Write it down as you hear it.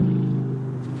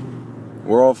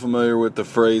We're all familiar with the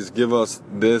phrase, give us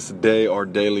this day our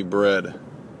daily bread.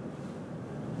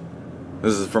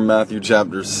 This is from Matthew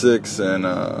chapter 6 and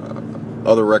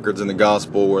other records in the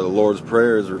gospel where the Lord's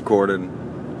Prayer is recorded. And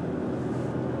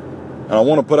I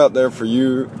want to put out there for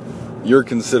you, your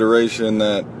consideration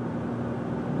that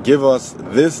give us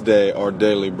this day our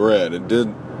daily bread. It did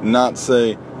not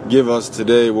say, give us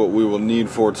today what we will need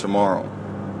for tomorrow.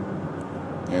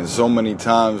 And so many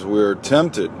times we're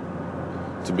tempted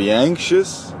to be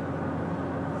anxious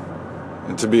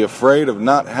and to be afraid of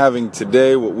not having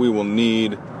today what we will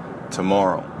need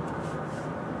tomorrow.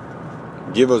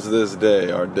 Give us this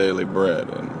day our daily bread.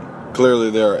 And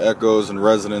clearly there are echoes and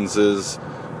resonances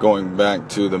going back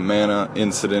to the manna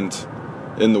incident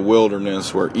in the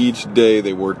wilderness, where each day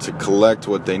they were to collect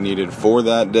what they needed for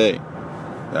that day.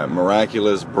 That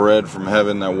miraculous bread from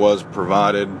heaven that was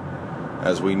provided,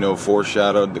 as we know,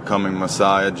 foreshadowed the coming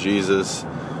Messiah, Jesus,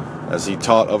 as he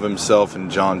taught of himself in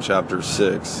John chapter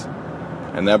 6.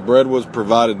 And that bread was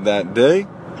provided that day,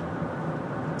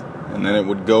 and then it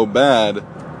would go bad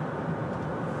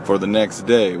for the next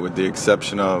day, with the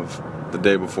exception of the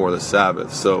day before the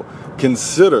Sabbath. So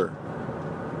consider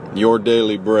your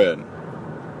daily bread,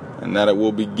 and that it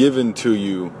will be given to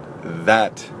you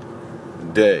that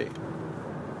day.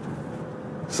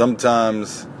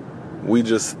 Sometimes we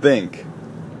just think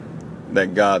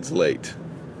that God's late,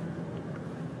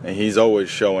 and he's always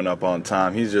showing up on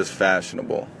time. He's just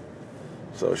fashionable.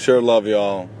 So sure love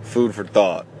y'all. Food for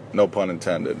thought. No pun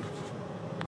intended.